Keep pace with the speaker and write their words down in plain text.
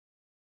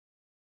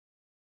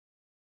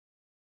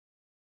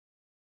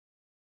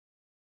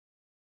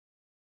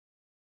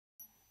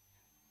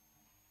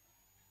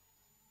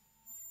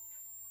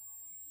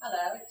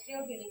Hello, it's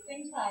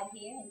Healy-Quintard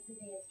here in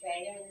Sydney,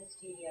 Australia in the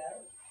studio.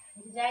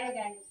 And today we're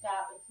going to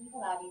start with some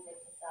Pilates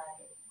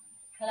exercises.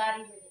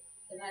 Pilates is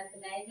the most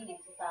amazing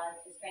exercise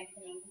for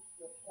strengthening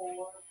your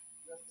core,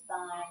 your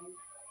spine,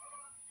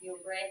 your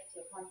breath,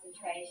 your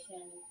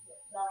concentration, your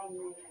flowing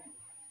movement.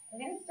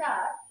 We're going to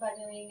start by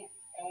doing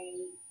a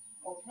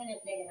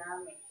alternate leg and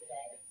arm lift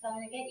today. So I'm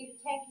going to get you to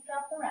take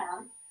yourself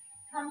around,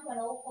 come to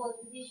an all-fours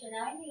position.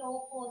 Now in the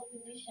all-fours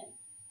position,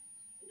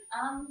 the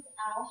arms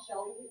are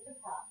shoulder width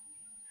apart.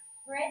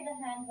 Spread the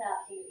hands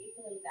out so you're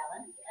equally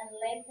balanced and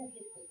legs are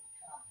hip width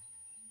apart.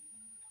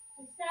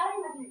 So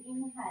starting with an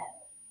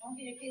inhale, I want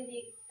you to feel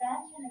the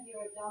expansion of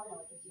your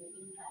abdominals as you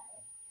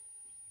inhale.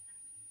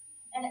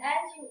 And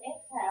as you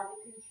exhale,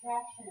 the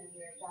contraction of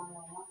your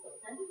abdominal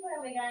muscles. And this is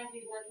where we're going to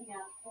be working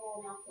our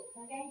core muscles.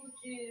 I'm going to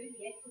do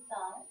the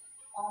exercise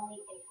on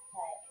the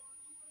exhale.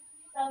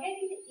 So I'll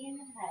get you to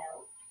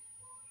inhale.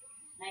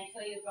 Make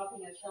sure you're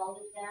dropping your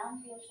shoulders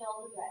down to your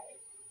shoulder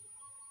blades.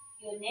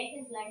 Your neck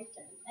is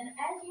lengthened, and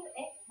as you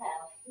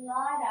exhale,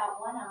 slide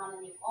out one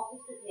arm in the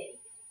opposite leg.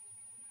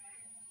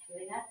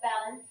 Feeling that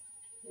balance,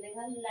 feeling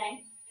the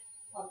length,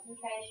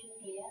 concentration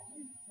here,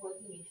 and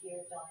working into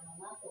your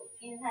abdominal muscles.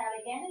 Inhale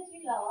again as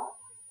you lower,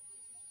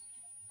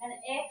 and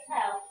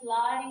exhale,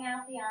 sliding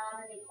out the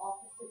arm in the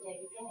opposite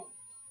leg again.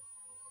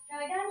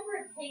 Now we're going to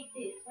repeat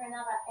this for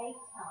another 8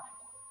 times.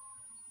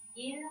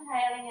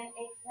 Inhaling and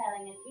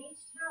exhaling, and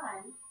each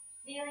time,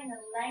 feeling the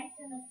length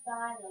in the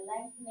spine, the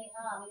length in the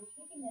arm, and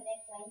keeping the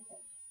neck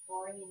lengthened,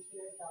 drawing into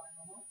your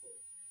abdominal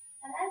muscles.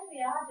 And as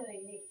we are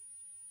doing this,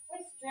 we're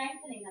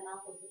strengthening the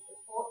muscles that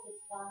support the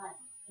spine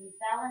and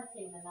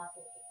balancing the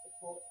muscles that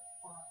support the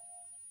spine.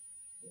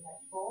 We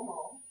have 4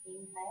 more.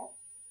 Inhale.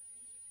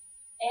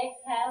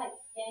 Exhale,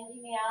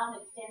 extending the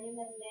arm,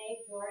 extending the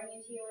leg, drawing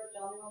into your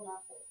abdominal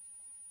muscles.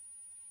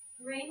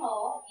 3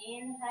 more.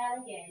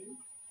 Inhale again.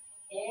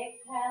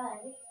 Exhale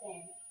and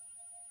extend.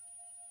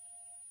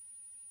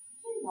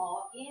 2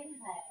 more.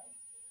 Inhale.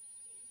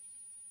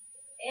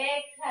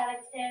 Exhale,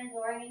 extend,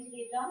 drawing into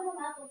the abdominal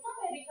muscles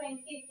somewhere between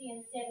 50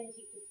 and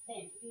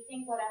 70%. If you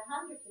think what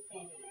 100%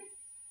 is.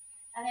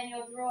 And then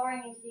you're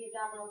drawing into the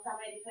abdominal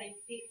somewhere between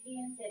 50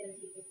 and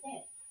 70%,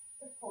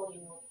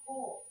 supporting your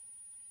core.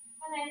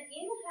 And then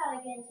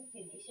inhale again to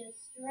finish and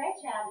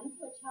stretch out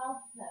into a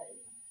child's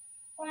pose.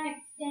 For an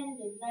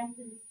extended,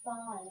 lengthened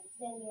spine,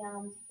 extend the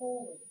arms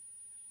forward.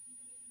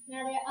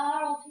 Now there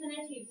are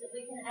alternatives that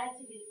we can add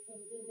to this for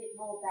a little bit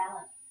more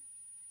balance.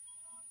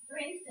 For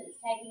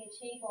instance, taking a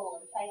chi ball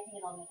and placing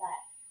it on the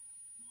back.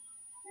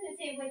 We're going to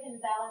see if we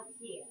can balance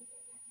here.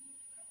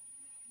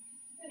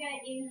 We're going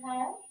to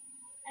inhale,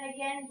 and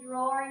again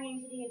drawing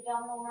into the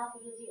abdominal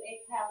muscles as you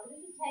exhale. So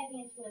this is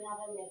taking it to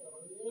another level,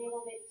 a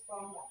little bit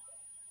stronger.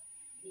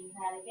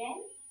 Inhale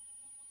again.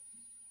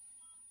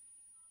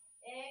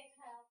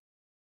 Exhale.